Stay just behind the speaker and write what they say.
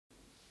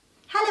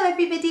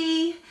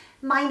everybody,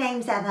 my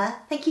name's Emma.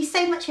 Thank you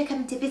so much for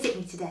coming to visit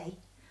me today.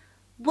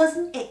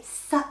 Wasn't it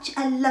such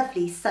a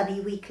lovely sunny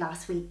week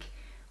last week?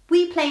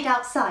 We played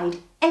outside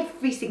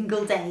every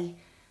single day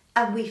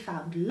and we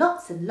found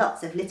lots and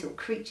lots of little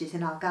creatures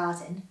in our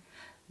garden.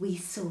 We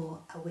saw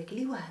a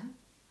wiggly worm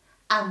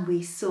and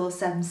we saw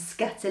some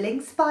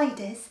scuttling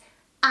spiders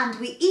and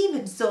we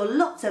even saw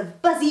lots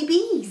of buzzy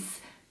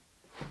bees.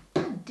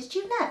 And did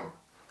you know,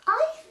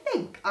 I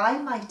think I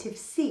might have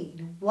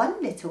seen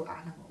one little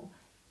animal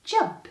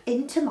jump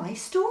into my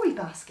story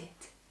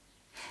basket.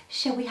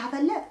 Shall we have a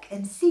look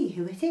and see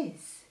who it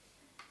is?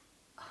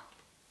 Oh,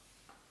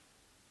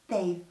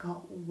 they've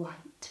got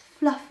white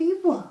fluffy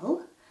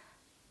wool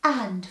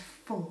and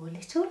 4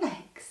 little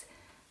legs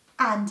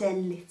and a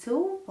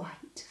little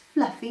white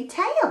fluffy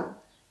tail.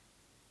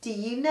 Do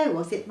you know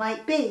what it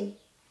might be?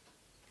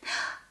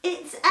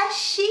 It's a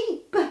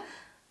sheep.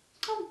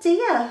 Oh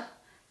dear,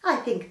 I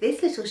think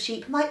this little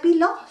sheep might be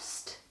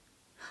lost.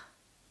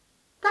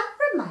 That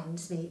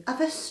reminds me of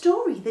a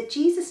story that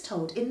Jesus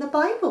told in the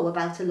Bible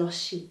about a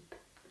lost sheep.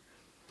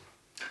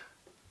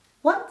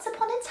 Once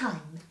upon a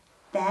time,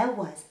 there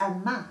was a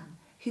man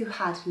who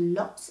had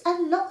lots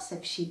and lots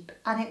of sheep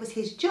and it was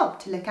his job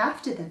to look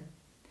after them.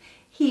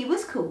 He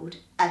was called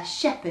a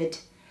shepherd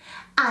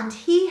and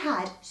he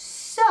had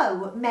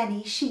so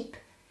many sheep.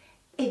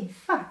 In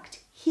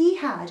fact, he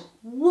had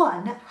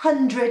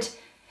 100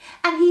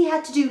 and he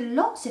had to do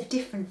lots of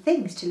different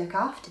things to look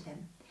after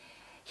them.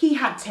 He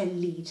had to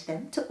lead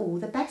them to all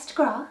the best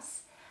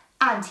grass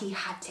and he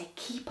had to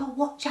keep a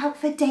watch out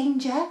for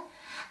danger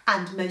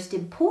and most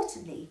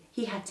importantly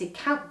he had to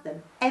count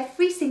them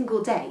every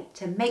single day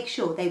to make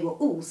sure they were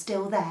all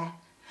still there.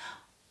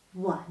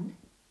 1,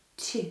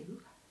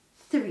 2,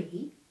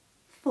 3,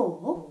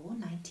 4,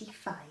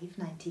 95,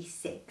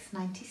 96,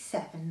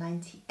 97,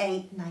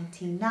 98,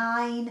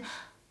 99.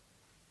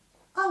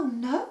 Oh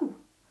no,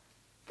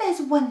 there's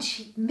one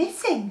sheep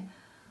missing.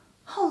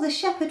 Oh, the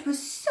shepherd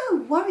was so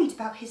worried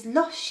about his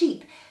lost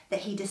sheep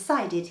that he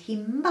decided he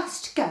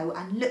must go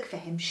and look for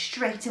him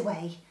straight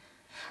away.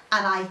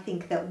 And I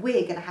think that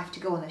we're going to have to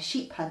go on a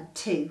sheep hunt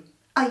too.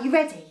 Are you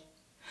ready?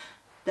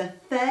 The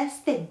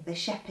first thing the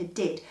shepherd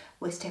did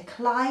was to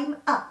climb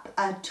up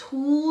a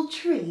tall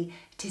tree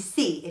to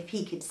see if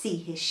he could see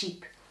his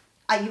sheep.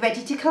 Are you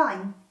ready to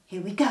climb?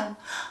 Here we go.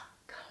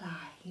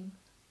 Climb,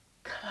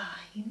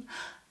 climb,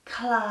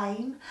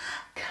 climb,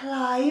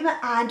 climb,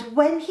 and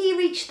when he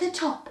reached the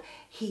top,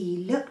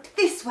 he looked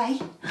this way,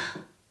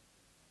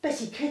 but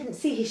he couldn't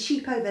see his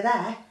sheep over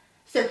there,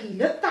 so he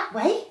looked that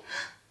way.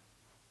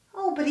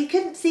 Oh, but he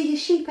couldn't see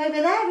his sheep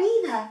over there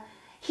either.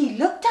 He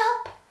looked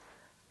up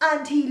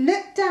and he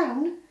looked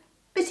down,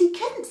 but he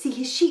couldn't see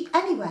his sheep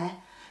anywhere,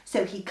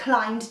 so he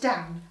climbed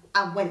down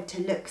and went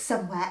to look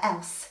somewhere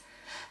else.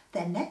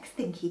 The next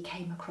thing he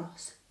came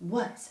across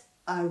was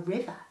a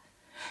river.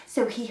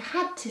 So he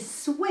had to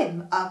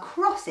swim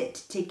across it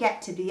to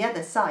get to the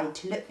other side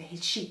to look for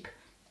his sheep.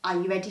 Are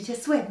you ready to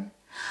swim?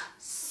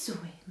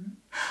 Swim,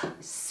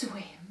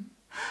 swim,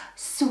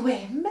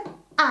 swim.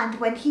 And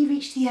when he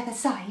reached the other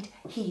side,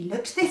 he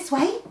looked this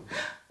way,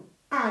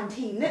 and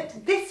he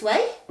looked this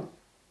way,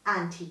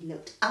 and he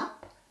looked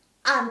up,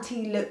 and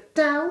he looked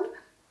down,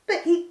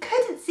 but he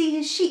couldn't see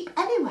his sheep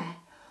anywhere.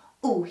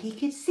 All he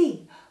could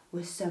see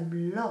was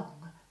some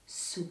long,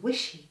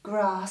 swishy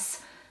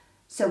grass.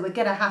 So we're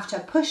going to have to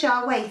push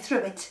our way through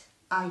it.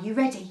 Are you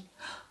ready?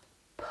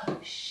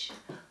 Push,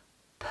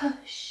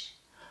 push,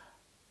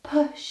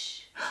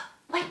 push.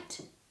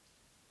 Wait,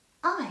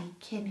 I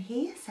can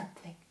hear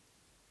something.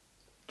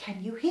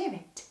 Can you hear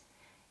it?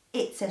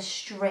 It's a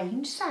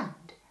strange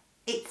sound.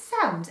 It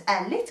sounds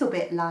a little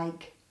bit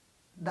like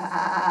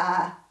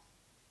ba.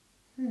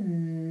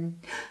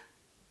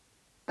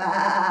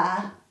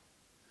 Ba.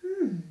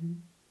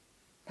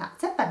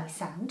 That's a funny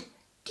sound.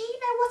 Do you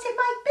know what it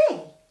might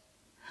be?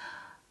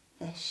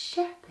 The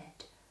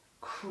shepherd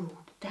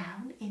crawled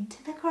down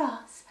into the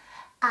grass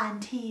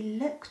and he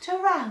looked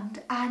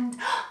around and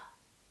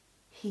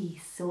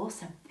he saw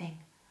something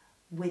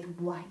with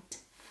white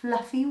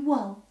fluffy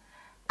wool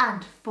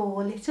and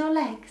 4 little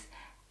legs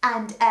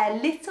and a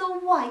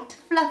little white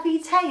fluffy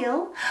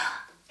tail.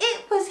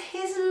 It was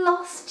his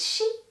lost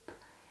sheep.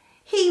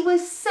 He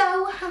was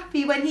so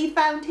happy when he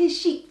found his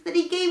sheep that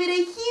he gave it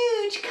a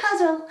huge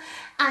cuddle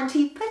and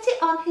he put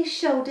it on his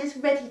shoulders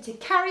ready to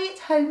carry it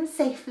home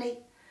safely.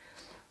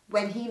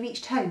 When he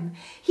reached home,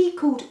 he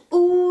called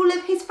all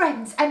of his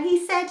friends and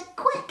he said,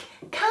 "Quick,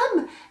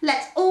 come,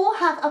 let's all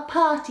have a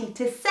party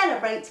to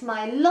celebrate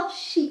my lost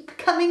sheep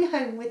coming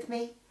home with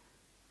me."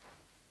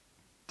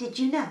 Did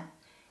you know?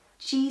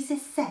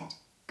 Jesus said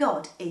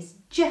God is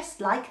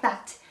just like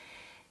that.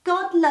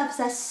 God loves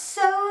us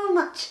so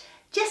much,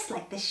 just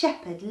like the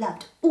shepherd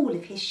loved all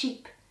of his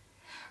sheep.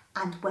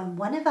 And when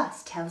one of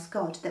us tells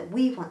God that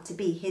we want to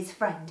be his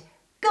friend,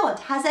 God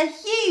has a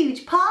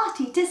huge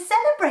party to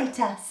celebrate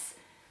us.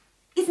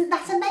 Isn't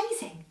that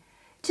amazing?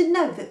 To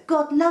know that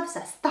God loves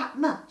us that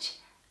much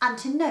and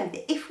to know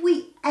that if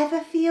we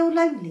ever feel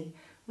lonely,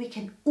 we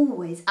can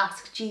always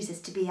ask Jesus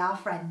to be our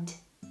friend.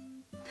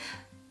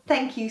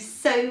 Thank you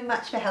so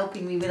much for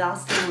helping me with our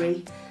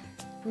story.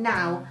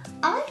 Now,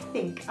 I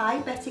think I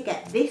better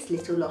get this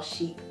little lost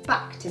sheep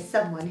back to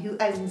someone who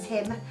owns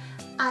him.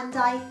 And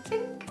I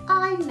think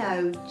I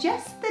know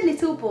just the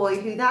little boy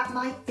who that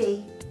might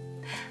be.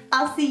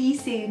 I'll see you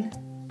soon.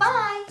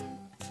 Bye!